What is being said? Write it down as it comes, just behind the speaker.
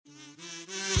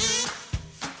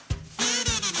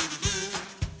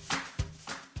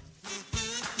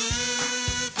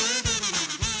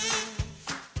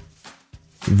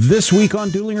This week on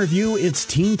Dueling Review, it's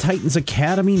Teen Titans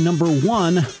Academy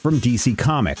 #1 from DC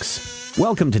Comics.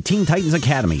 Welcome to Teen Titans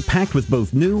Academy, packed with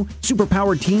both new,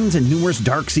 superpowered teens and numerous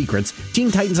dark secrets.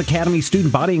 Teen Titans Academy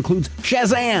student body includes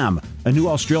Shazam, a new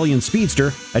Australian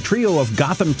speedster, a trio of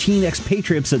Gotham teen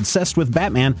expatriates obsessed with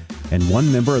Batman, and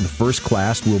one member of the first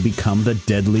class will become the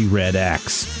Deadly Red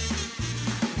X.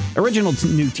 Original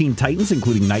new Teen Titans,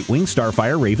 including Nightwing,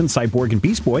 Starfire, Raven, Cyborg, and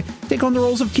Beast Boy, take on the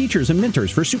roles of teachers and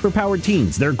mentors for superpowered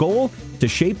teens. Their goal? To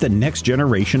shape the next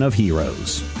generation of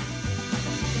heroes.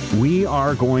 We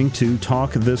are going to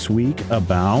talk this week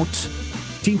about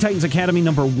Teen Titans Academy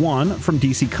 #1 from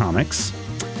DC Comics.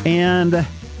 And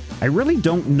I really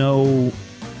don't know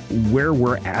where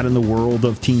we're at in the world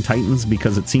of Teen Titans,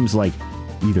 because it seems like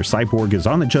either Cyborg is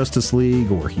on the Justice League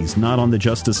or he's not on the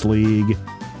Justice League.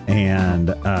 And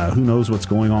who knows what's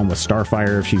going on with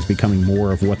Starfire, if she's becoming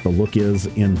more of what the look is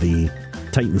in the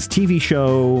Titans TV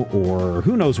show, or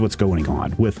who knows what's going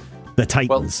on with the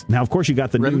Titans. Well, now, of course, you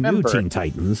got the new Teen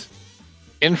Titans.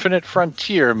 Infinite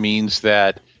Frontier means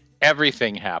that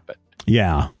everything happened.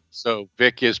 Yeah. So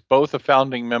Vic is both a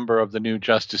founding member of the new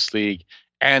Justice League,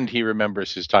 and he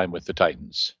remembers his time with the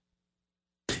Titans.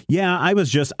 Yeah,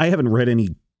 I haven't read any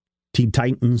Teen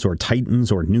Titans or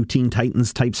new Teen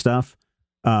Titans type stuff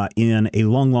in a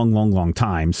long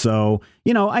time. So,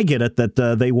 I get it that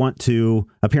they want to,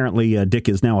 apparently Dick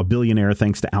is now a billionaire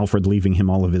thanks to Alfred leaving him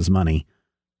all of his money.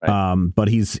 Right. But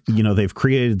he's, they've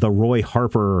created the Roy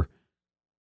Harper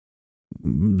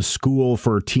School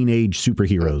for Teenage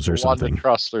Superheroes or something. The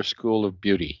Trussler School of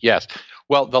Beauty. Yes.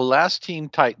 Well, the last Teen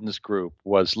Titans group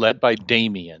was led by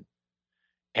Damian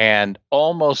and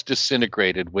almost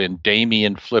disintegrated when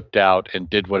Damian flipped out and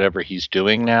did whatever he's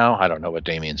doing now. I don't know what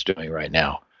Damian's doing right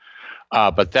now.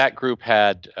 But that group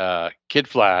had Kid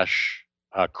Flash,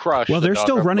 Crush. Well, they're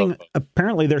still running.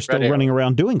 Apparently, they're still running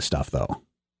around doing stuff, though.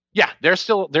 Yeah, they're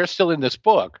still in this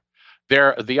book.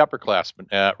 They're the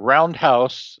upperclassmen.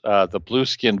 Roundhouse, the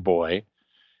blue-skinned boy,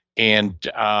 and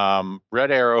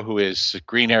Red Arrow, who is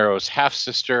Green Arrow's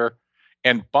half-sister,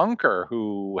 and Bunker,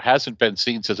 who hasn't been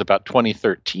seen since about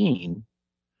 2013.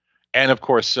 And, of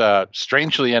course,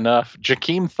 strangely enough,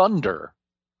 Jakeem Thunder.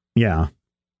 Yeah.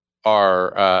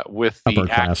 Are with the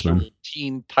actual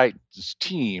Teen Titans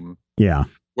team. Yeah.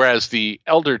 Whereas the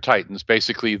Elder Titans,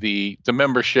 basically the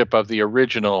membership of the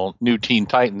original New Teen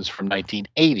Titans from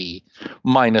 1980,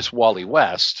 minus Wally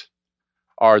West,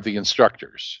 are the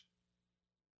instructors.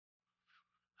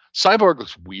 Cyborg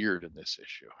looks weird in this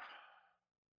issue.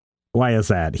 Why is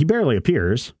that? He barely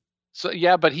appears. So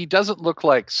yeah, but he doesn't look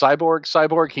like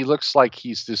Cyborg. He looks like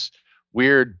he's this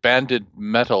weird banded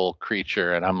metal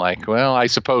creature, and I'm like, well, I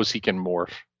suppose he can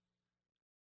morph.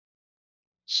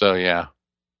 So yeah.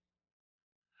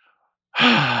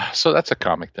 So that's a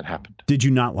comic that happened. Did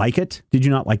you not like it? Did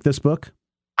you not like this book?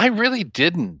 I really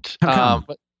didn't.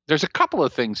 But there's a couple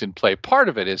of things in play. Part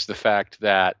of it is the fact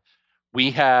that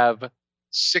we have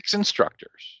 6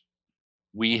 instructors.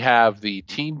 We have the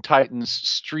Teen Titans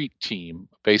Street Team,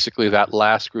 basically that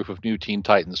last group of new Teen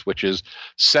Titans, which is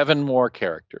 7 more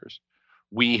characters.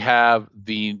 We have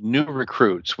the new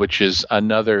recruits, which is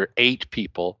another 8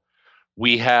 people.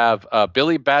 We have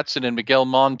Billy Batson and Miguel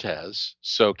Montez.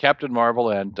 So Captain Marvel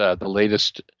and the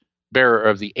latest bearer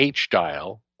of the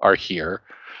H-Dial are here.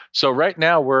 So right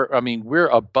now we're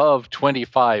above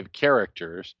 25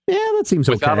 characters. Yeah, that seems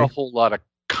without okay. a whole lot of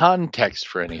context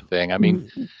for anything. I mean,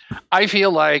 I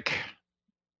feel like,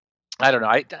 I don't know.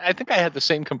 I think I had the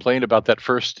same complaint about that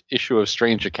first issue of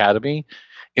Strange Academy.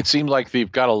 It seemed like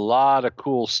they've got a lot of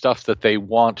cool stuff that they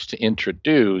want to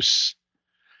introduce.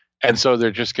 And so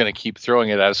they're just going to keep throwing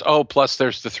it at us. Oh, plus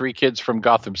there's the 3 kids from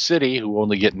Gotham City who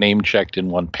only get name checked in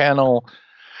one panel.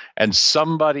 And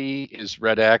somebody is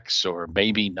Red X, or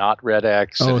maybe not Red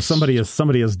X. Oh, somebody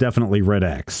is definitely Red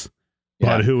X.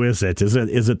 Yeah. But who is it? Is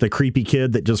it the creepy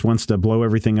kid that just wants to blow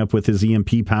everything up with his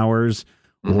EMP powers?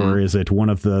 Mm-hmm. Or is it one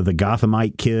of the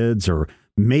Gothamite kids? Or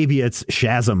maybe it's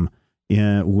Shazam,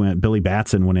 when Billy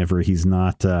Batson, whenever he's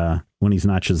not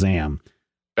Shazam.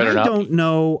 I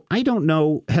don't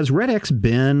know. Has Red X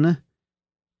been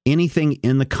anything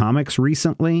in the comics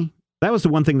recently? That was the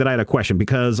one thing that I had a question,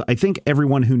 because I think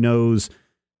everyone who knows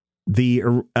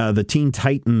the Teen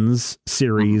Titans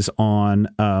series on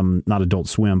not Adult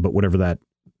Swim, but whatever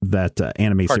that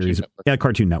anime series,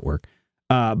 Cartoon Network.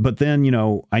 But then,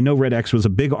 I know Red X was a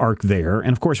big arc there,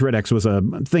 and of course Red X was a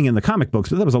thing in the comic books,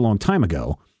 but that was a long time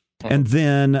ago. And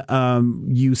then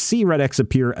you see Red X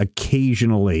appear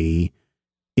occasionally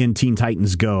in Teen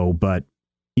Titans Go, but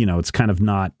it's kind of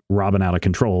not Robin out of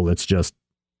control. It's just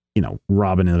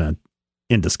Robin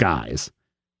in disguise.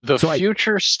 The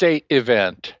Future State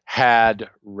event had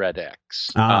Red X.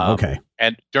 Okay.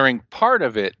 And during part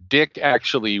of it, Dick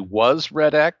actually was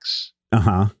Red X.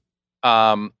 Uh-huh.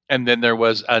 And then there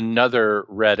was another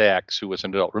Red X who was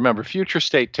an adult. Remember, Future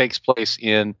State takes place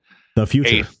in the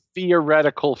future, a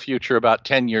theoretical future about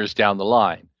 10 years down the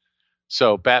line.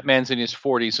 So Batman's in his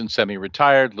 40s and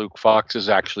semi-retired. Luke Fox is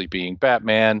actually being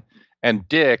Batman. And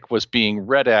Dick was being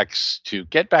Red X to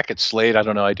get back at Slade. I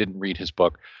don't know. I didn't read his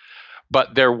book.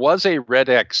 But there was a Red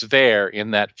X there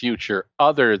in that future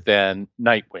other than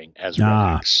Nightwing as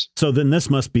Red X. So then this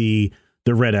must be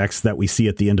the Red X that we see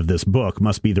at the end of this book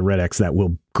must be the Red X that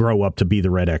will grow up to be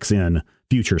the Red X in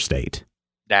Future State.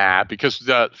 Nah, because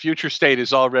the Future State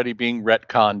is already being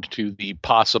retconned to the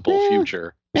possible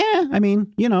future. Yeah, I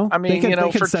mean,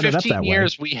 for 15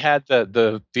 years we had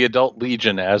the Adult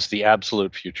Legion as the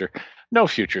absolute future. No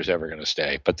future's ever going to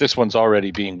stay, but this one's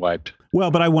already being wiped.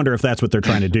 Well, but I wonder if that's what they're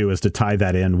trying to do is to tie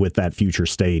that in with that Future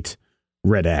State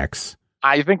Red X.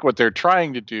 I think what they're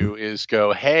trying to do is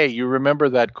go, hey, you remember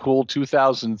that cool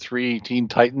 2003 Teen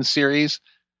Titans series?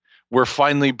 We're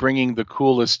finally bringing the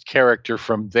coolest character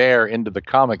from there into the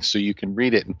comics so you can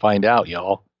read it and find out,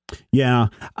 y'all. Yeah.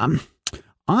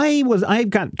 I've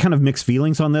got kind of mixed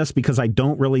feelings on this because I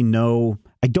don't really know.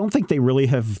 I don't think they really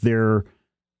have their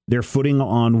footing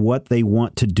on what they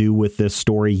want to do with this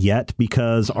story yet,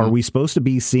 because are we supposed to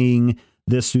be seeing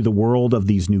this through the world of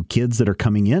these new kids that are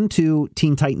coming into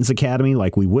Teen Titans Academy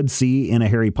like we would see in a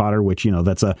Harry Potter, which,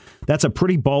 that's a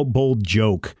pretty bold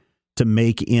joke to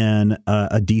make in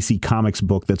a DC Comics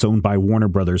book that's owned by Warner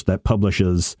Brothers that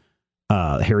publishes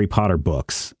Harry Potter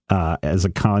books as a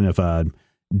kind of a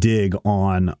dig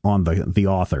on the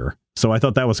author. So I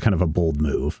thought that was kind of a bold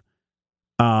move.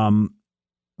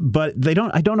 But I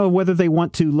don't know whether they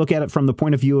want to look at it from the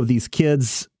point of view of these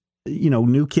kids,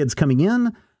 new kids coming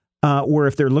in, or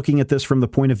if they're looking at this from the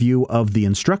point of view of the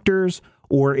instructors,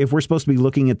 or if we're supposed to be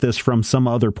looking at this from some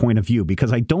other point of view,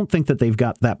 because I don't think that they've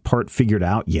got that part figured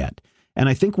out yet. And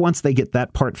I think once they get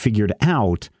that part figured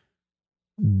out,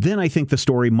 then I think the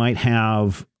story might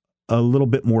have a little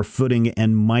bit more footing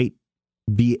and might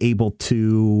be able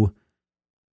to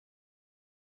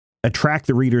attract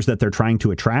the readers that they're trying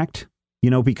to attract.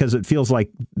 Because it feels like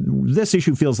this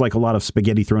issue feels like a lot of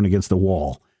spaghetti thrown against the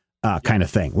wall kind of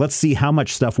thing. Let's see how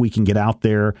much stuff we can get out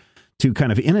there to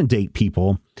kind of inundate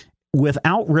people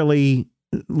without really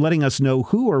letting us know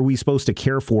who are we supposed to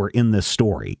care for in this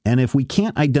story. And if we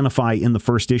can't identify in the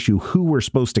first issue who we're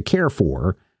supposed to care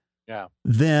for,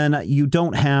 then you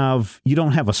don't have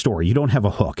a story. You don't have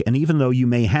a hook. And even though you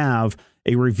may have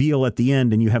a reveal at the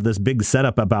end and you have this big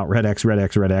setup about Red X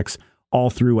all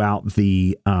throughout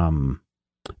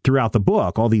the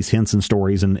book, all these hints and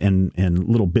stories and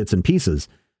little bits and pieces,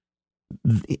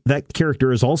 that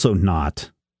character is also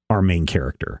not our main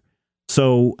character.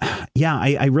 So yeah,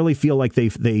 I really feel like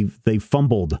they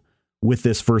fumbled with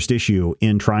this first issue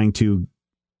in trying to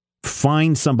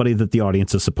find somebody that the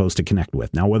audience is supposed to connect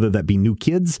with. Now, whether that be new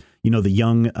kids,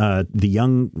 the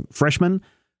young freshmen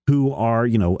who are,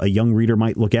 a young reader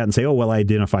might look at and say, oh, well, I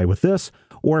identify with this,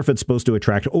 or if it's supposed to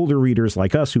attract older readers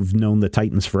like us who've known the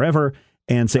Titans forever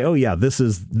and say, oh yeah, this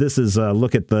is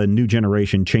look at the new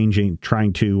generation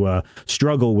trying to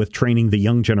struggle with training the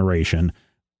young generation.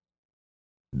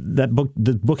 The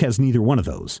book has neither one of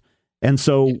those. And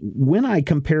so when I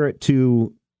compare it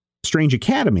to Strange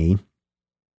Academy,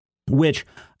 which,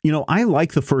 I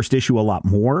like the first issue a lot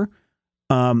more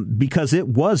because it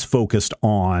was focused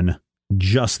on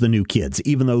just the new kids,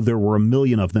 even though there were a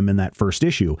million of them in that first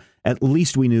issue. At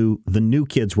least we knew the new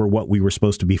kids were what we were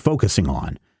supposed to be focusing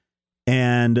on.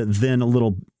 And then a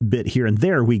little bit here and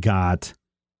there, we got,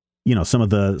 some of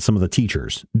the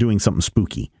teachers doing something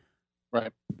spooky.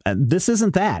 Right. This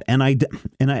isn't that. And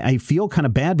I feel kind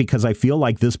of bad because I feel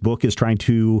like this book is trying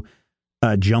to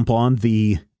jump on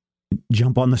the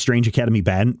Strange Academy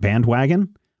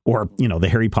bandwagon, or, the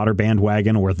Harry Potter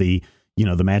bandwagon, or the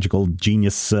magical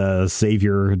genius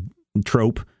savior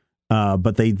trope.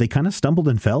 But they kind of stumbled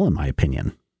and fell, in my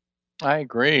opinion. I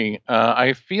agree.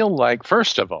 I feel like,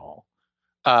 first of all,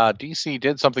 DC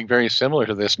did something very similar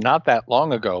to this not that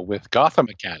long ago with Gotham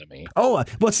Academy. Oh,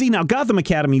 well, see, now Gotham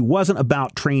Academy wasn't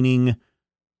about training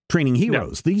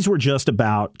heroes. No. These were just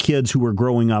about kids who were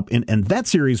growing up, and that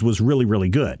series was really, really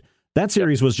good. That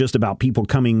series was just about people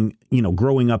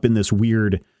growing up in this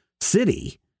weird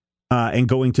city and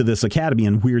going to this academy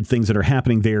and weird things that are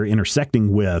happening there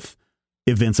intersecting with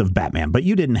events of Batman. But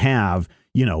you didn't have,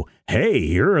 hey,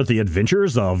 here are the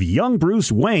adventures of young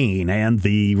Bruce Wayne and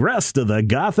the rest of the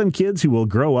Gotham kids who will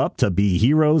grow up to be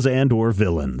heroes and or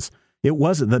villains. It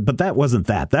wasn't that, but that wasn't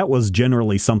that. That was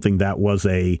generally something that was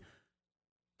a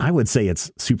I would say it's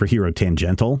superhero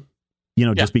tangential,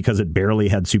 just because it barely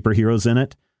had superheroes in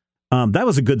it. That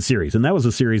was a good series, and that was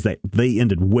a series that they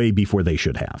ended way before they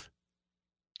should have.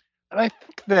 And I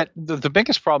think that the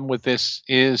biggest problem with this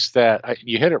is that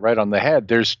you hit it right on the head.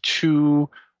 There's too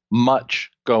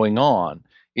much going on.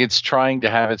 It's trying to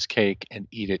have its cake and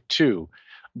eat it too.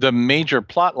 The major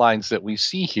plot lines that we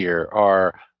see here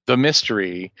are the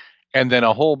mystery and then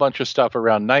a whole bunch of stuff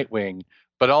around Nightwing,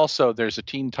 but also there's a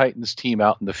Teen Titans team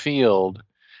out in the field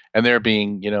and they're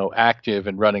being, active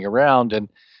and running around, and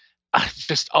it's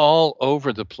just all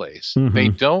over the place. Mm-hmm. They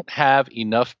don't have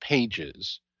enough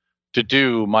pages to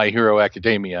do My Hero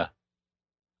Academia.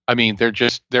 I mean,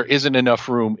 there isn't enough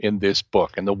room in this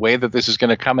book. And the way that this is going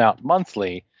to come out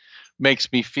monthly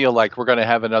makes me feel like we're going to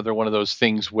have another one of those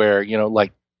things where,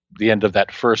 like the end of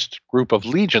that first group of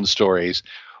Legion stories,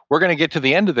 we're going to get to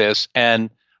the end of this and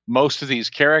most of these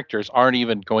characters aren't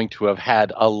even going to have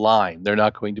had a line. They're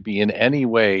not going to be in any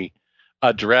way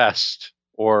addressed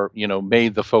or,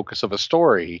 made the focus of a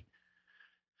story.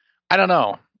 I don't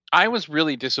know. I was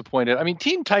really disappointed. I mean,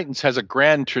 Teen Titans has a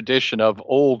grand tradition of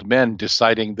old men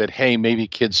deciding that, hey, maybe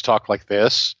kids talk like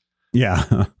this.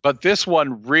 Yeah. But this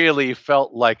one really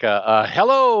felt like a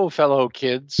hello, fellow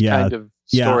kids kind of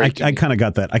story. Yeah, I kind of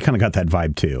got that. I kind of got that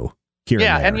vibe too. And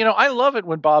I love it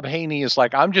when Bob Haney is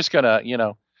like, I'm just going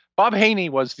to, Bob Haney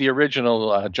was the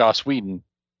original Joss Whedon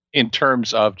in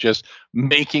terms of just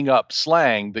making up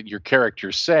slang that your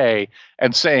characters say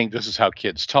and saying this is how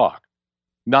kids talk.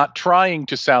 Not trying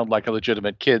to sound like a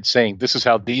legitimate kid, saying this is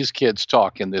how these kids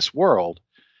talk in this world.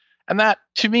 And that,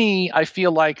 to me, I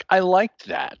feel like I liked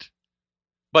that.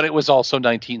 But it was also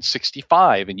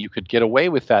 1965, and you could get away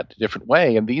with that a different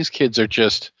way. And these kids are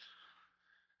just,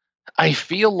 I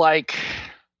feel like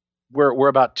we're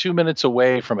about 2 minutes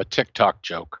away from a TikTok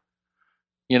joke.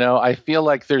 I feel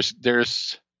like there's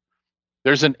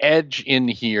an edge in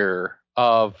here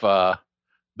of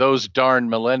those darn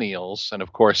millennials. And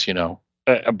of course,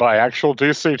 by actual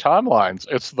DC timelines,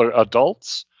 it's the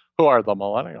adults who are the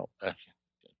millennials.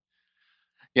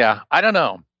 Yeah, I don't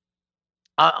know.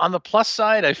 On the plus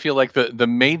side, I feel like the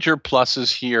major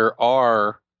pluses here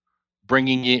are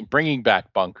bringing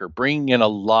back Bunker, bringing in a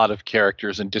lot of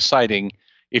characters, and deciding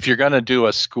if you're going to do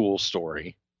a school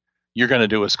story, you're going to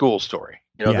do a school story.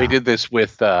 They did this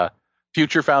with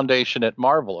Future Foundation at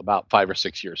Marvel about 5 or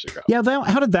 6 years ago. Yeah,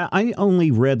 how did that? I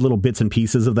only read little bits and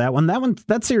pieces of that one.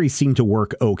 That series seemed to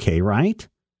work okay, right?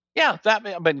 Yeah,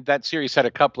 that series had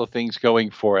a couple of things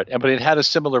going for it, but it had a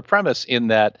similar premise in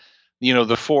that,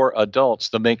 the four adults,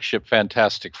 the makeshift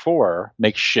Fantastic Four,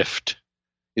 makeshift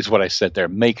is what I said there,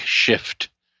 makeshift.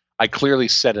 I clearly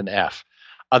said an F.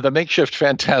 The makeshift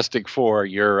Fantastic Four,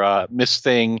 your Miss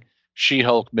Thing,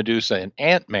 She-Hulk, Medusa, and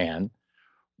Ant-Man,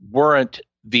 weren't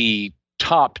the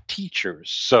top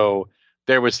teachers. So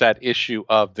there was that issue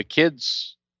of the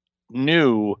kids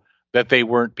knew that they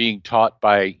weren't being taught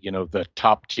by, the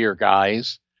top tier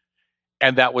guys.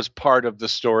 And that was part of the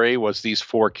story, was these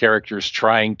four characters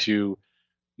trying to,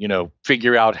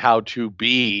 figure out how to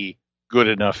be good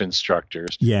enough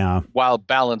instructors. Yeah. While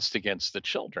balanced against the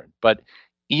children. But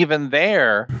even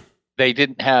there, they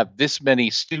didn't have this many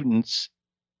students.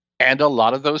 And a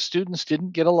lot of those students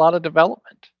didn't get a lot of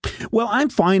development. Well, I'm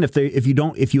fine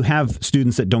if you have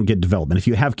students that don't get development, if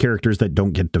you have characters that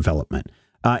don't get development,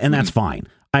 and that's fine.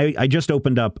 I just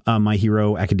opened up My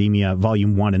Hero Academia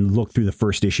Volume 1 and looked through the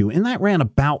first issue, and that ran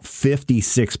about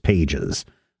 56 pages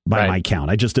by my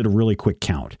count. I just did a really quick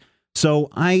count. So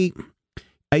I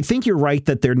think you're right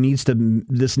that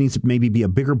this needs to maybe be a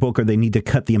bigger book, or they need to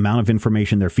cut the amount of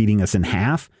information they're feeding us in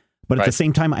half. But at the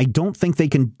same time, I don't think they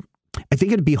can. I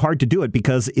think it'd be hard to do it,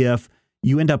 because if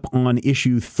you end up on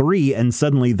issue 3 and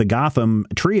suddenly the Gotham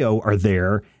trio are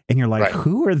there and you're like,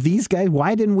 who are these guys?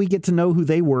 Why didn't we get to know who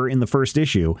they were in the first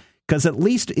issue? Because at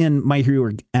least in My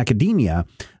Hero Academia,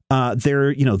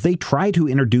 they try to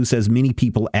introduce as many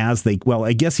people as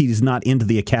I guess he's not into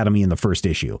the Academy in the first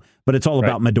issue, but it's all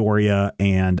about Midoriya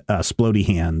and Splody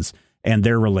Hands and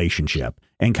their relationship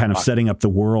and kind of setting up the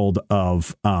world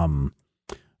of My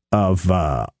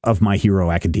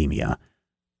Hero Academia.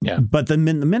 Yeah. But the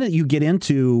minute you get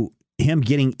into him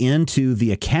getting into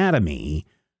the Academy,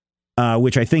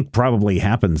 which I think probably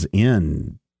happens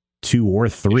in 2 or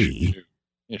 3,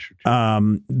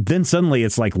 then suddenly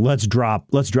it's like, let's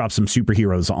drop some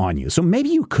superheroes on you. So maybe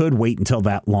you could wait until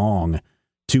that long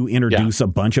to introduce a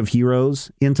bunch of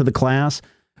heroes into the class.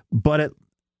 But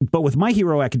with My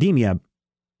Hero Academia,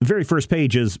 the very first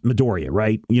page is Midoriya,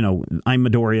 right? I'm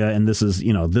Midoriya, and this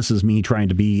is me trying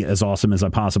to be as awesome as I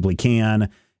possibly can.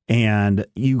 And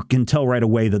you can tell right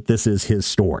away that this is his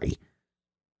story.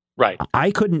 Right. I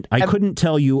couldn't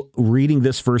tell you reading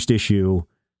this first issue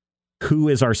who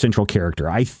is our central character.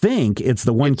 I think it's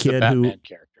the one kid the Batman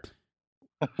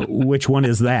character. Which one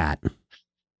is that?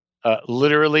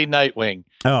 Literally Nightwing.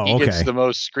 Oh, he okay. gets the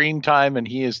most screen time, and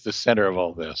he is the center of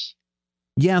all this.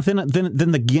 Yeah, then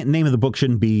the name of the book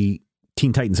shouldn't be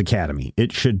Teen Titans Academy.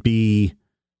 It should be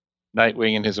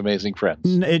Nightwing and His Amazing Friends.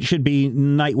 It should be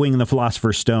Nightwing and the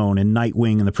Philosopher's Stone, and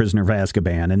Nightwing and the Prisoner of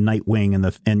Azkaban, and Nightwing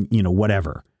and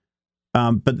whatever.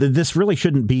 But this really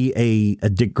shouldn't be a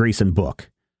Dick Grayson book.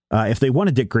 If they want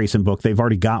a Dick Grayson book, they've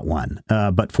already got one.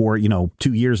 But for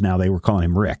 2 years now, they were calling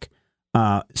him Rick.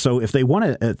 So if they want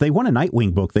a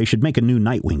Nightwing book, they should make a new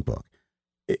Nightwing book.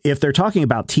 If they're talking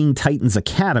about Teen Titans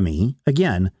Academy,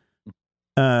 again,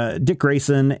 Dick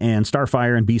Grayson and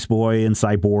Starfire and Beast Boy and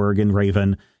Cyborg and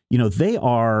Raven,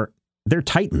 they're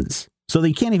Titans. So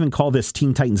they can't even call this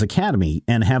Teen Titans Academy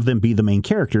and have them be the main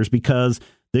characters, because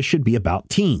this should be about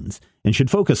teens and should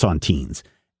focus on teens.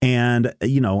 And,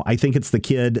 I think it's the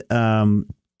kid,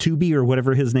 Tubby or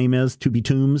whatever his name is, Tubby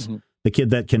Toombs, the kid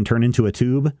that can turn into a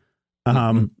tube.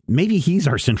 Maybe he's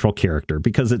our central character,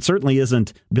 because it certainly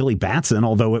isn't Billy Batson,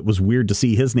 although it was weird to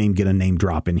see his name get a name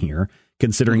drop in here,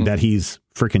 considering that he's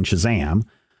freaking Shazam.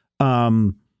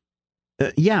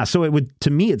 So to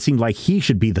me, it seemed like he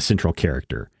should be the central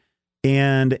character.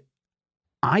 And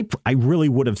I really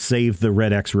would have saved the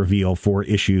Red X reveal for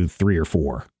issue 3 or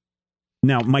 4.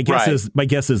 Now, my guess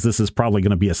is this is probably going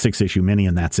to be a 6-issue mini,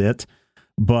 and that's it.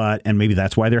 And maybe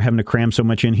that's why they're having to cram so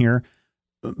much in here,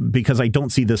 because I don't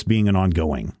see this being an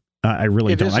ongoing. I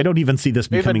really don't. I don't even see this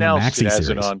becoming a maxi series.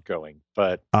 An ongoing,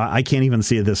 but I can't even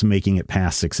see this making it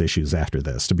past 6 issues after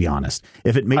this, to be honest.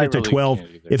 If it made it to 12,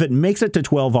 if it makes it to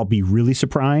 12, I'll be really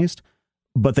surprised.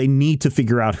 But they need to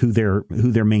figure out who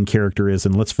their main character is,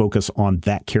 and let's focus on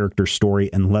that character story,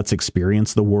 and let's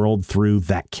experience the world through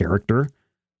that character.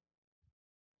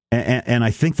 And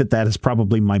I think that is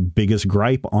probably my biggest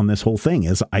gripe on this whole thing,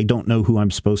 is I don't know who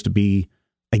I'm supposed to be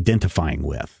identifying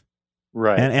with.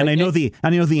 Right. And I know the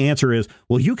answer is,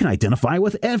 well, you can identify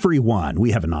with everyone.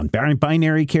 We have a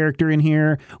non-binary character in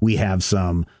here. We have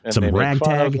some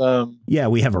ragtag. Yeah,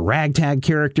 we have a ragtag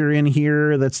character in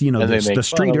here. That's, the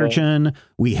street urchin.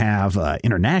 We have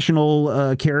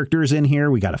international characters in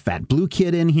here. We got a fat blue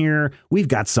kid in here. We've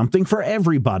got something for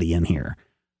everybody in here.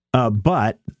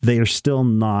 But they are still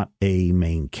not a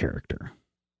main character.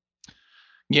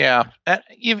 Yeah,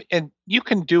 and you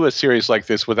can do a series like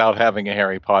this without having a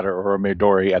Harry Potter or a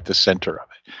Midori at the center of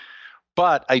it.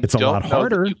 But it's a lot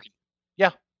harder.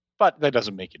 But that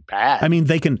doesn't make it bad. I mean,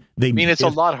 it's a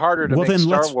lot harder to make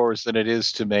Star Wars than it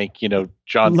is to make,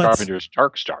 John Carpenter's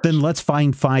Dark Stars. Then let's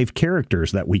find 5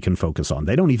 characters that we can focus on.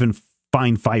 They don't even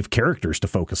find 5 characters to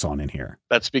focus on in here.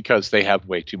 That's because they have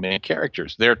way too many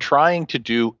characters. They're trying to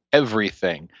do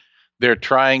everything. They're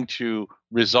trying to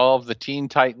resolve the Teen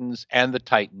Titans and the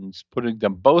Titans, putting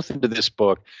them both into this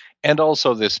book, and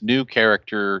also this new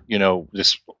character,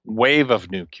 this wave of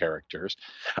new characters.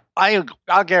 I'll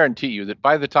guarantee you that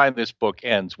by the time this book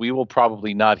ends, we will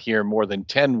probably not hear more than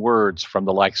 10 words from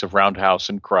the likes of Roundhouse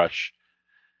and Crush.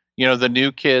 The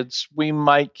new kids, we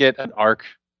might get an arc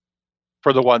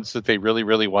for the ones that they really,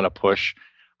 really want to push.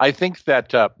 I think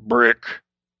that Brick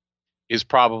is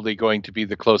probably going to be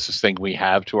the closest thing we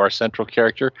have to our central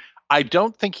character. I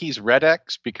don't think he's Red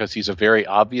X, because he's a very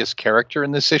obvious character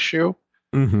in this issue.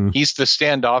 He's the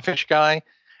standoffish guy.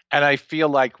 And I feel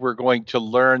like we're going to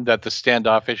learn that the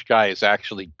standoffish guy is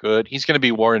actually good. He's going to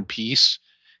be War and Peace.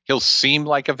 He'll seem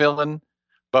like a villain,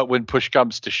 but when push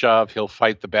comes to shove, he'll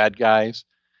fight the bad guys.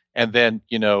 And then,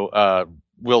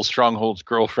 Will Stronghold's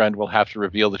girlfriend will have to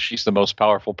reveal that she's the most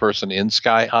powerful person in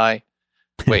Sky High.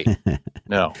 Wait,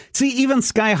 no. See, even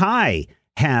Sky High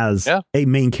has a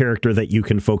main character that you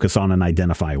can focus on and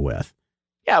identify with.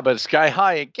 Yeah, but Sky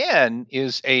High, again,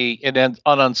 is an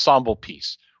ensemble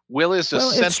piece. Will is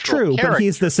central it's true, character. But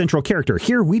he's the central character.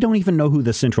 Here, we don't even know who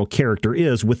the central character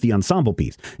is with the ensemble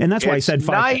piece. And that's why I said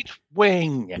 5.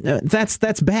 Nightwing.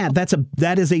 That's bad.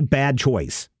 That is a bad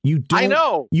choice. I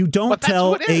know. You don't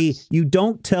tell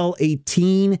a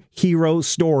teen hero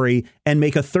story and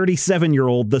make a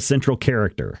 37-year-old the central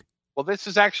character. Well, this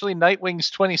is actually Nightwing's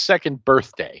 22nd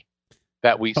birthday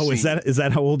that we see. Is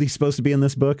that how old he's supposed to be in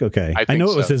this book? Okay. I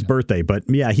know it was his birthday, but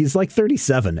yeah, he's like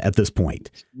 37 at this point.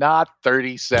 Not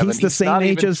 37. He's the same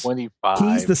age as 25.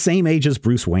 He's the same age as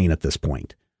Bruce Wayne at this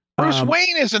point. Bruce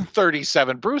Wayne isn't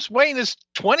 37. Bruce Wayne is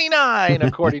 29,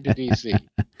 according to DC.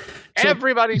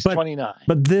 Everybody's 29.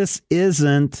 But this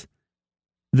isn't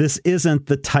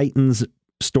the Titans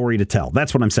story to tell.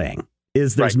 That's what I'm saying.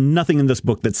 There's nothing in this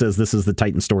book that says this is the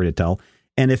Titan story to tell.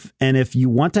 And if you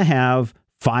want to have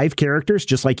 5 characters,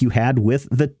 just like you had with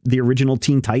the original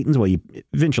Teen Titans. Well, you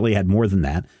eventually had more than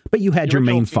that, but you had your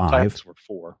main 5. Titans were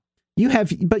 4. You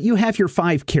have your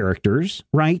 5 characters,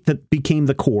 right? That became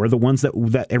the core, the ones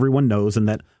that everyone knows and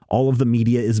that all of the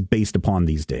media is based upon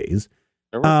these days.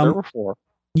 There were 4.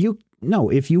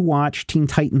 If you watch Teen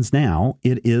Titans now,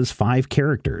 it is 5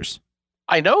 characters.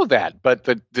 I know that, but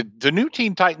the new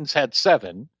Teen Titans had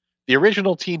 7. The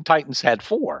original Teen Titans had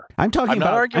 4. I'm not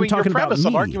arguing your premise.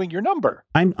 I'm arguing your number.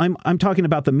 I'm talking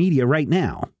about the media right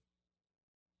now.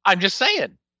 I'm just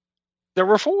saying there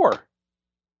were 4.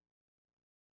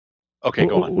 Okay,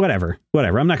 go on. Whatever.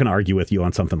 I'm not going to argue with you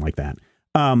on something like that.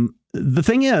 The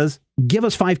thing is, give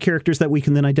us 5 characters that we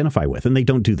can then identify with, and they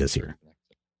don't do this here.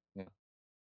 Yeah.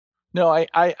 No,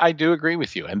 I do agree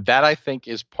with you, and that I think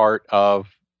is part of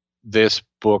this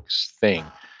book's thing.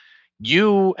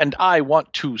 You and I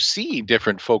want to see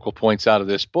different focal points out of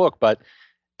this book, but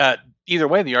either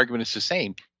way, the argument is the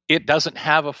same. It doesn't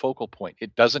have a focal point.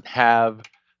 It doesn't have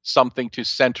something to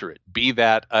center it, be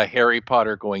that a Harry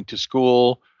Potter going to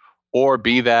school, or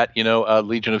be that, a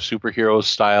Legion of Superheroes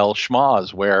style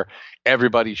schmoz where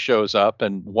everybody shows up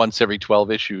and once every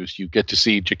 12 issues you get to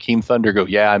see Jakeem Thunder go,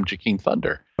 yeah, I'm Jakeem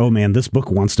Thunder. Oh man, this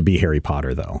book wants to be Harry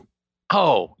Potter though.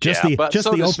 Oh, just the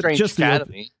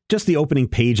opening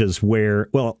pages where,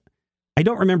 well, I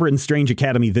don't remember in Strange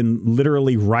Academy them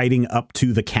literally riding up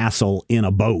to the castle in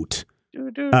a boat.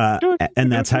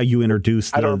 And that's how you introduce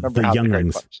the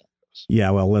younglings.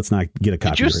 Yeah, well, let's not get a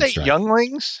copyright strike. Did you say strike.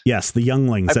 Younglings? Yes, the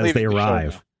younglings as they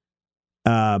arrive.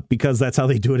 Because that's how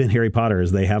they do it in Harry Potter,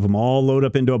 is they have them all load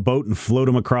up into a boat and float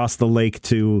them across the lake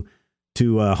to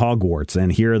Hogwarts.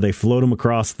 And here they float them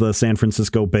across the San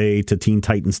Francisco Bay to Teen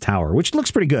Titans Tower, which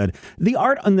looks pretty good. The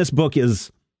art on this book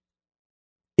is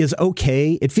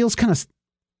okay. It feels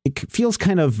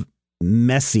kind of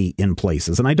messy in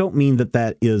places. And I don't mean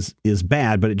that is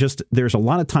bad, but there's a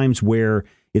lot of times where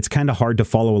it's kind of hard to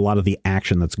follow a lot of the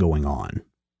action that's going on.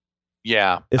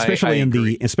 Yeah. Especially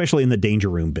in the danger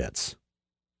room bits.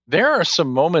 There are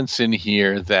some moments in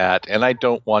here that, and I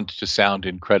don't want to sound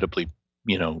incredibly,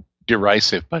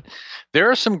 derisive, but there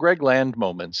are some Greg Land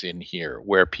moments in here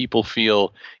where people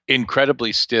feel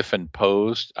incredibly stiff and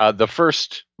posed. The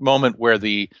first moment where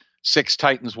the 6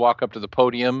 Titans walk up to the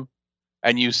podium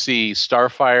and you see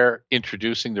Starfire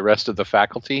introducing the rest of the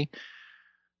faculty,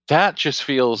 that just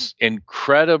feels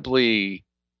incredibly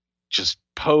just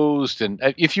posed. And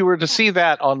if you were to see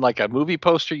that on like a movie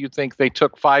poster, you'd think they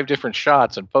took 5 different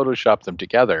shots and photoshopped them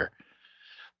together.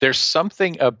 There's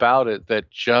something about it that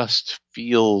just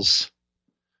feels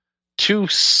too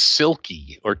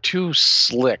silky or too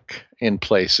slick in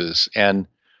places. And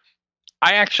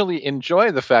I actually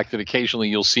enjoy the fact that occasionally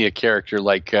you'll see a character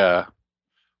like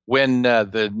when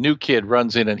the new kid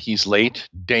runs in and he's late,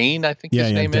 Dane, I think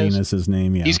his name is. Dane is his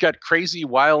name, yeah. He's got crazy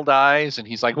wild eyes and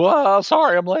he's like, well,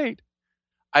 sorry, I'm late.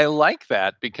 I like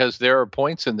that because there are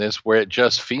points in this where it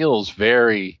just feels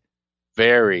very,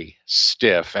 very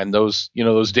stiff. And those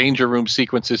danger room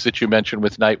sequences that you mentioned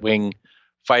with Nightwing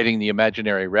fighting the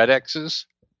imaginary Red X's.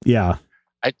 Yeah.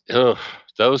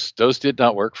 Those did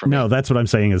not work for me. No, that's what I'm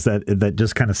saying is that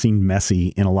just kind of seemed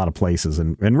messy in a lot of places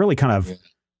and really kind of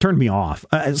turned me off.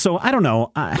 So I don't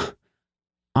know.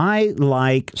 I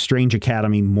like Strange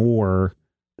Academy more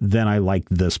than I like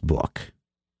this book.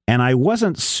 And I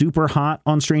wasn't super hot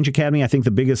on Strange Academy. I think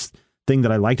the biggest thing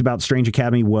that I liked about Strange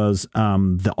Academy was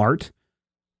the art.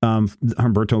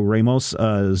 Humberto Ramos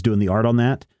is doing the art on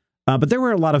that. But there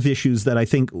were a lot of issues that I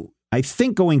think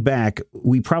going back,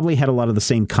 we probably had a lot of the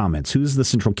same comments. Who's the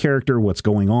central character? What's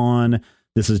going on?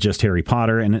 This is just Harry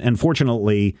Potter. And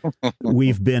unfortunately,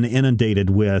 we've been inundated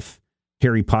with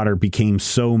Harry Potter became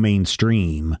so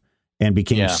mainstream and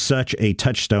became such a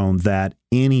touchstone that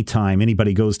anytime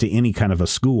anybody goes to any kind of a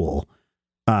school,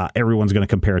 everyone's going to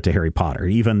compare it to Harry Potter.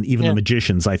 Even the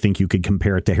magicians, I think you could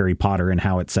compare it to Harry Potter and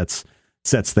how it sets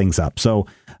things up. So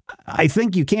I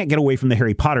think you can't get away from the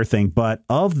Harry Potter thing, but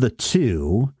of the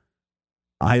two,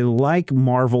 I like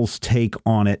Marvel's take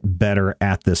on it better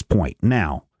at this point.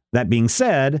 Now, that being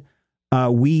said,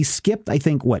 we skipped, I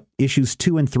think, issues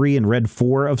 2 and 3 and read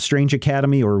 4 of Strange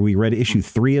Academy, or we read issue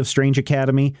 3 of Strange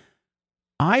Academy.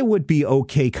 I would be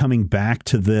okay coming back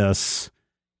to this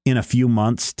in a few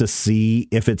months to see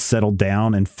if it's settled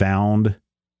down and found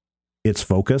its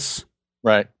focus.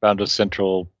 Right. Found a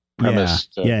central premise.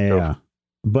 Yeah.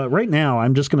 But right now,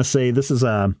 I'm just going to say this is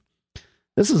a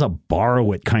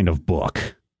borrow it kind of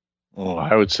book. Oh,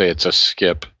 I would say it's a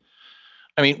skip.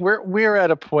 I mean, we're at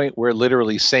a point where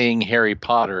literally saying Harry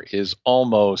Potter is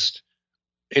almost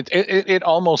it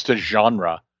almost a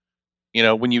genre.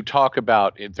 When you talk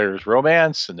about it, there's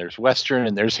romance and there's Western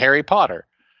and there's Harry Potter.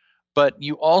 but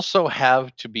you also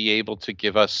have to be able to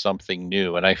give us something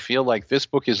new. And I feel like this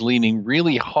book is leaning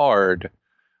really hard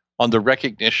on the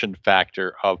recognition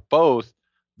factor of both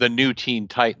the new Teen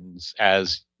Titans,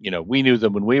 as we knew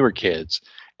them when we were kids,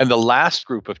 and the last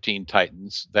group of Teen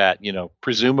Titans that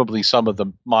presumably some of the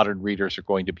modern readers are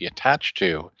going to be attached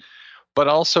to, but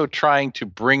also trying to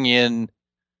bring in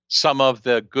some of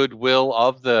the goodwill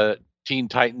of the Teen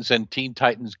Titans and Teen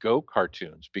Titans Go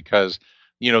cartoons, because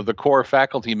the core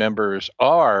faculty members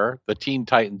are the Teen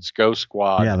Titans Go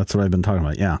squad. Yeah, that's what I've been talking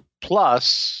about. Yeah.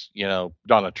 Plus,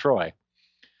 Donna Troy.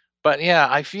 But yeah,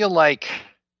 I feel like,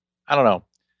 I don't know.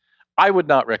 I would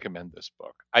not recommend this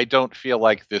book. I don't feel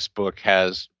like this book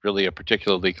has really a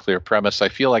particularly clear premise. I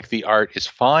feel like the art is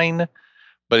fine,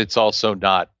 but it's also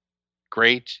not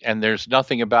great. And there's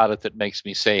nothing about it that makes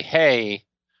me say, hey,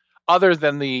 other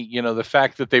than the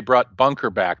fact that they brought Bunker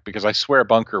back, because I swear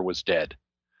Bunker was dead.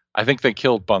 I think they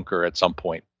killed Bunker at some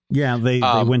point. Yeah, they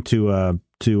went to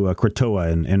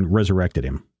Krakoa and resurrected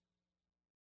him.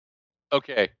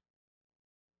 Okay.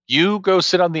 You go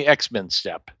sit on the X-Men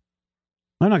step.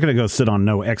 I'm not going to go sit on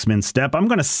no X-Men step. I'm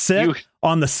going to sit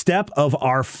on the step of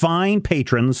our fine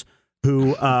patrons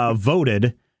who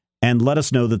voted and let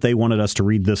us know that they wanted us to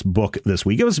read this book this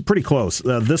week. It was pretty close.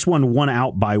 This one won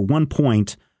out by 1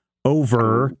 point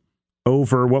over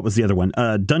what was the other one?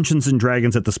 Dungeons and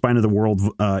Dragons at the Spine of the World,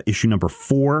 issue number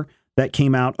 4 that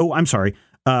came out. Oh, I'm sorry.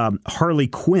 Harley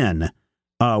Quinn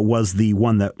was the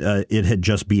one that it had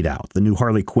just beat out. The new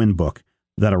Harley Quinn book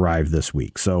that arrived this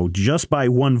week. So just by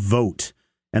 1 vote.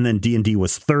 And then D&D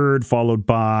was third, followed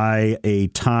by a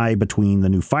tie between the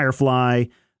new Firefly,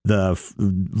 the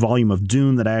volume of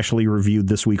Dune that I actually reviewed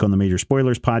this week on the Major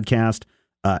Spoilers podcast,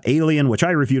 Alien, which I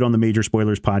reviewed on the Major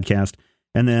Spoilers podcast,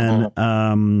 and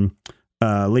then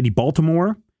Lady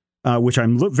Baltimore, which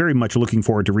I'm very much looking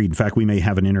forward to read. In fact, we may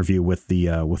have an interview with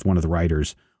with one of the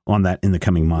writers on that in the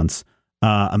coming months.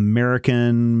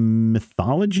 American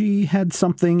Mythology had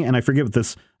something, and I forget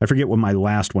what my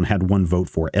last one had 1 vote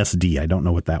for. SD. I don't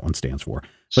know what that one stands for.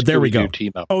 But there we go.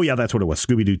 Team Up. Oh, yeah, that's what it was.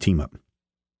 Scooby-Doo Team Up.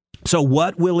 So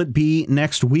what will it be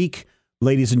next week,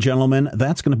 ladies and gentlemen?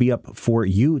 That's going to be up for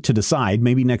you to decide.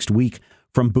 Maybe next week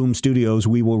from Boom Studios,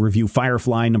 we will review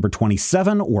Firefly number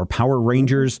 27 or Power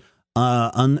Rangers,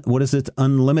 what is it?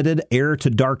 Unlimited Heir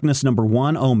to Darkness number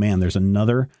 1. Oh, man, there's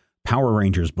another Power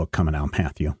Rangers book coming out,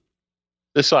 Matthew.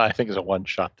 This one, I think, is a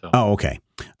one-shot, though. Oh, okay.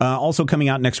 Also coming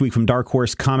out next week from Dark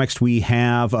Horse Comics, we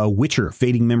have Witcher,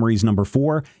 Fading Memories number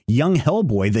 4, Young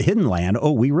Hellboy, The Hidden Land.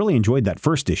 Oh, we really enjoyed that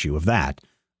first issue of that.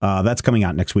 That's coming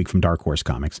out next week from Dark Horse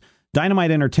Comics.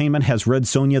 Dynamite Entertainment has Red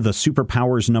Sonja, The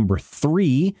Superpowers number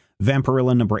 3,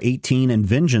 Vampirilla number 18, and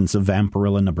Vengeance of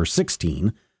Vampirilla number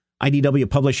 16. IDW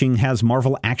Publishing has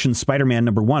Marvel Action Spider-Man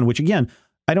number 1, which, again,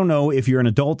 I don't know if you're an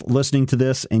adult listening to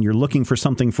this and you're looking for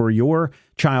something for your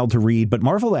child to read, but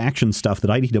Marvel Action stuff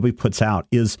that IDW puts out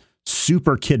is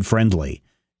super kid-friendly.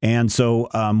 And so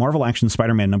Marvel Action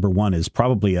Spider-Man number 1 is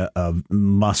probably a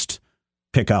must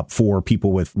pick up for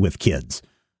people with kids.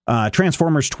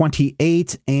 Transformers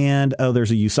 28, and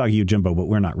there's a Usagi Yojimbo, but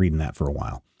we're not reading that for a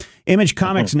while. Image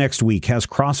Comics next week has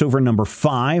crossover number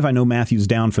 5. I know Matthew's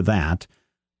down for that.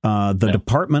 The No.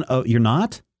 Department of... You're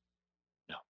not?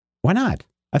 No. Why not?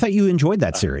 I thought you enjoyed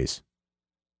that series.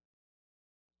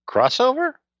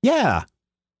 Crossover? Yeah.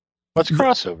 What's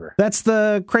crossover? That's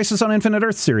the Crisis on Infinite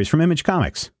Earth series from Image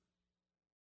Comics.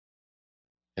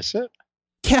 Is it?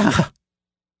 Yeah.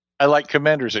 I like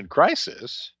Commanders in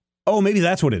Crisis. Oh, maybe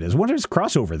that's what it is. What is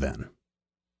crossover then?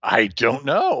 I don't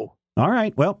know. All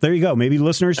right. Well, there you go. Maybe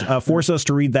listeners force us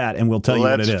to read that and we'll tell you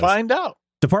what it is. Let's find out.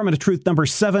 Department of Truth number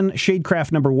 7,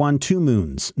 Shadecraft number 1, Two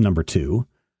Moons number 2.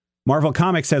 Marvel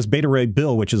Comics has Beta Ray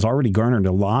Bill, which has already garnered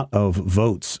a lot of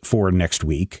votes for next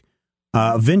week.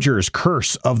 Avengers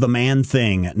Curse of the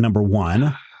Man-Thing number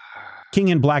 1. King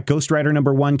in Black Ghost Rider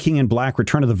number 1. King in Black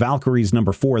Return of the Valkyries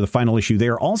number 4, the final issue. They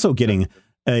are also getting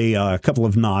a couple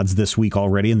of nods this week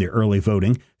already in the early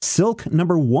voting. Silk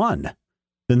number 1.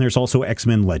 Then there's also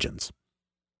X-Men Legends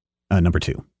number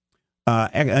 2.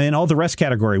 In all the rest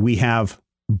category, we have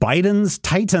Biden's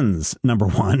Titans number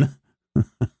 1.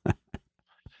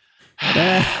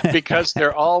 Because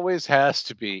there always has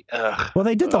to be. Well,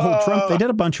 they did the whole Trump. They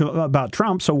did a bunch about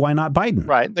Trump, so why not Biden?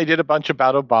 Right. They did a bunch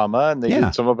about Obama, and they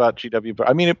did some about GW.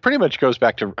 I mean, it pretty much goes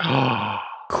back to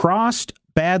Crossed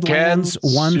Badlands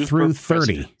 1 through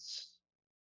 30.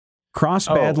 Crossed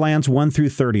Badlands 1 through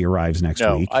 30 arrives next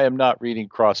week. I am not reading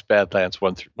Cross Badlands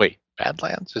 1 through. Wait,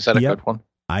 Badlands? Is that a good one?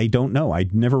 I don't know. I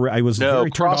was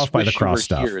very turned off by the cross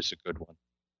stuff. Here is a good one.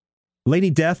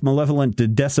 Lady Death, Malevolent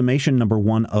Decimation number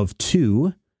 1 of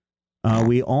 2.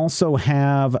 We also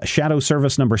have Shadow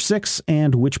Service number 6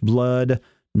 and Witchblood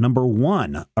number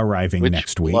 1 arriving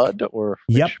next week. Witchblood or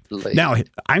Witchblade? Now,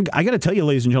 I got to tell you,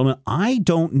 ladies and gentlemen, I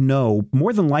don't know.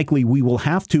 More than likely, we will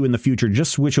have to in the future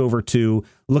just switch over to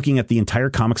looking at the entire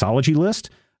Comixology list.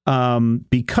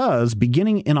 Because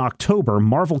beginning in October,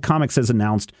 Marvel Comics has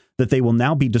announced that they will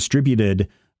now be distributed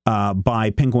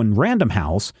by Penguin Random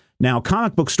House. Now,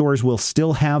 comic book stores will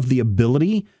still have the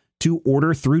ability to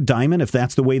order through Diamond if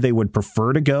that's the way they would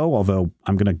prefer to go, although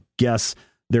I'm going to guess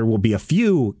there will be a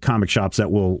few comic shops that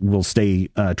will stay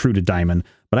true to Diamond.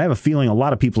 But I have a feeling a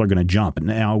lot of people are going to jump.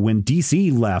 Now, when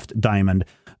DC left Diamond,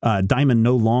 Diamond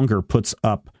no longer puts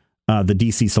up the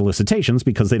DC solicitations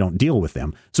because they don't deal with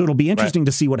them. So it'll be interesting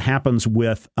to see what happens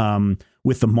with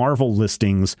the Marvel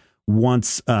listings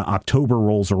once October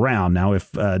rolls around. Now,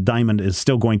 if Diamond is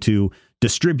still going to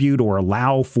distribute or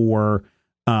allow for,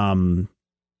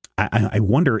 I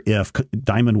wonder if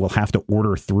Diamond will have to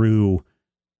order through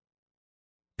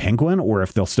Penguin or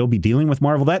if they'll still be dealing with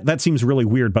Marvel. That seems really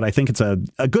weird, but I think it's a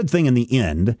good thing in the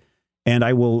end. And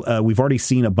we've already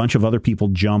seen a bunch of other people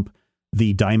jump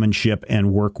the Diamond ship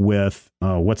and work with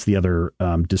what's the other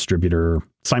distributor,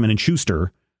 Simon &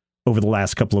 Schuster, over the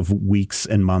last couple of weeks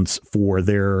and months for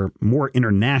their more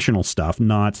international stuff,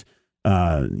 not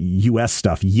U.S.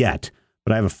 stuff yet.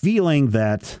 But I have a feeling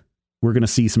that we're going to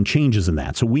see some changes in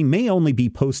that. So we may only be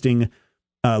posting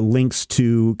links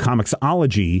to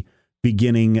Comixology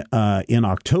beginning in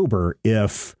October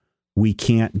if we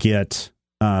can't get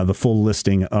the full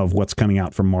listing of what's coming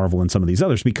out from Marvel and some of these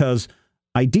others, because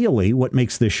ideally, what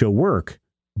makes this show work,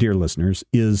 dear listeners,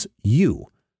 is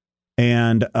you.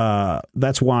 And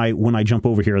that's why when I jump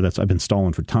over here, I've been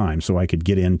stalling for time so I could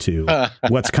get into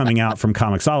what's coming out from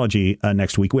Comixology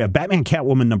next week. We have Batman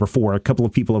Catwoman number 4. A couple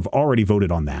of people have already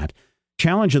voted on that.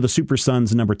 Challenge of the Super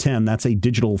Sons number 10. That's a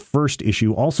digital first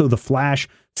issue. Also, The Flash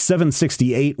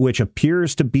 768, which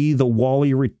appears to be the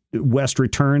Wally West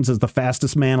returns as the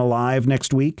fastest man alive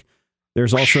next week.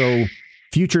 There's also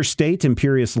Future State,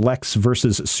 Imperious Lex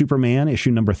versus Superman,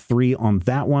 issue number 3 on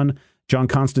that one. John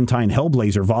Constantine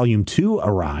Hellblazer, volume 2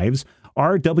 arrives.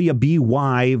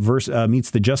 RWBY meets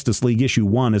the Justice League, issue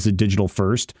 1 as a digital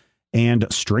first. And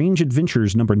Strange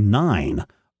Adventures number 9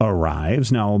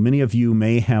 arrives. Now, many of you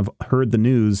may have heard the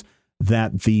news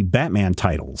that the Batman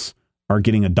titles are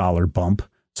getting a $1 bump.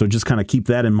 So just kind of keep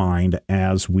that in mind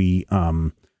as we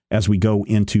go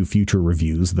into future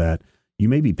reviews, that you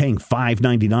may be paying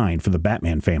 $5.99 for the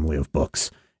Batman family of books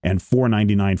and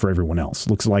 $4.99 for everyone else.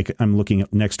 Looks like I'm looking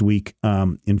at next week.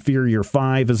 Inferior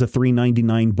 5 is a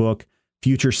 $3.99 book.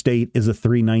 Future State is a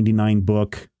 $3.99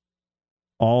 book.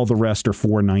 All the rest are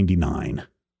 $4.99.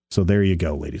 So there you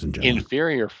go, ladies and gentlemen.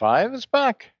 Inferior 5 is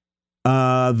back?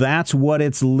 That's what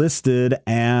it's listed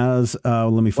as.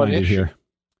 Let me find it here.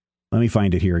 Let me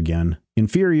find it here again.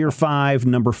 Inferior 5,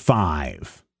 number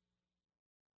 5.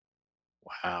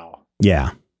 Wow.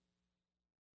 Yeah.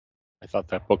 I thought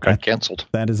that book got canceled.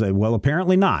 That is well,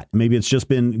 apparently not. Maybe it's just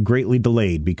been greatly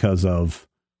delayed because of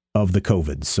the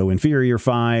COVID. So Inferior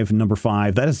 5, number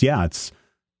 5. That is, it's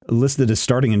listed as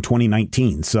starting in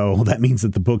 2019. So that means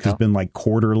that the book has been like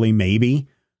quarterly, maybe,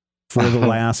 for the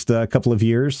last couple of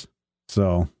years.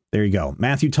 So there you go.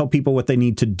 Matthew, tell people what they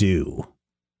need to do.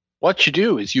 What you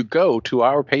do is you go to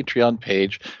our Patreon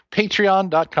page,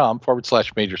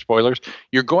 patreon.com/major spoilers.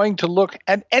 You're going to look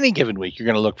at any given week. You're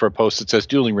going to look for a post that says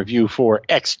Dueling Review for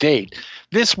X date.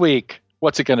 This week,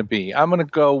 what's it going to be? I'm going to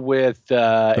go with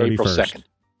April 2nd.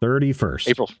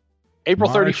 31st. April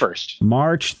 31st.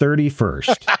 March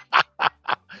 31st.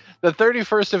 The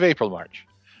 31st of April, March.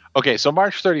 Okay, so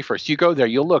March 31st. You go there,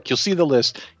 you'll look, you'll see the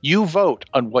list. You vote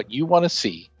on what you want to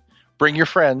see. Bring your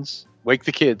friends, wake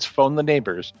the kids, phone the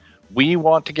neighbors. We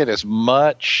want to get as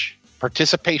much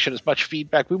participation, as much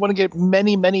feedback. We want to get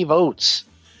many, many votes.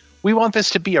 We want this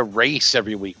to be a race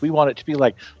every week. We want it to be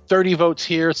like 30 votes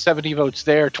here, 70 votes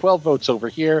there, 12 votes over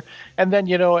here. And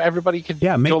then, everybody can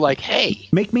go like, hey.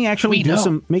 Make me actually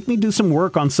do some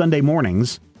work on Sunday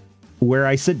mornings where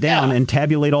I sit down and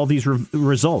tabulate all these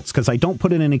results, because I don't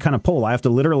put in any kind of poll. I have to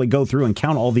literally go through and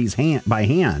count all these by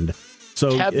hand.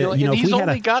 So, he's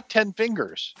only got 10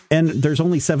 fingers. And there's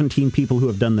only 17 people who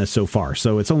have done this so far,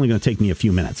 so it's only going to take me a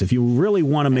few minutes. If you really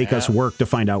want to make us work to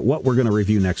find out what we're going to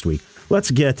review next week, let's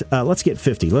get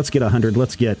 50, let's get 100,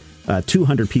 let's get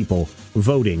 200 people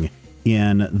voting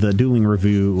in the Dueling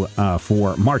Review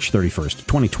for March 31st,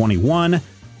 2021.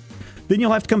 Then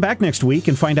you'll have to come back next week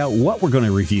and find out what we're going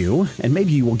to review, and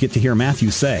maybe you will get to hear Matthew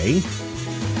say,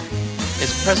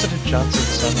 is President Johnson's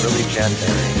son really Jan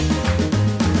Barry?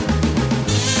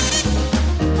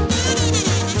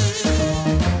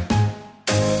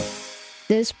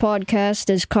 This podcast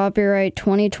is copyright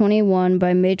 2021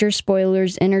 by Major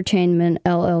Spoilers Entertainment,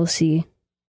 LLC.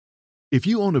 If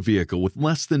you own a vehicle with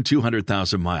less than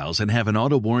 200,000 miles and have an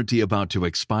auto warranty about to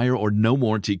expire or no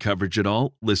warranty coverage at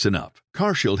all, listen up.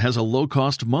 CarShield has a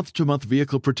low-cost month-to-month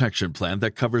vehicle protection plan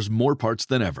that covers more parts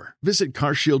than ever. Visit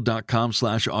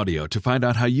carshield.com/audio to find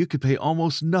out how you could pay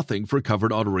almost nothing for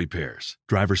covered auto repairs.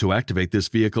 Drivers who activate this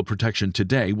vehicle protection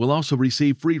today will also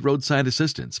receive free roadside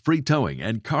assistance, free towing,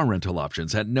 and car rental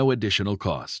options at no additional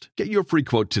cost. Get your free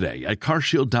quote today at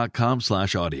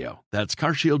carshield.com/audio. That's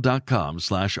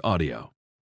carshield.com/audio.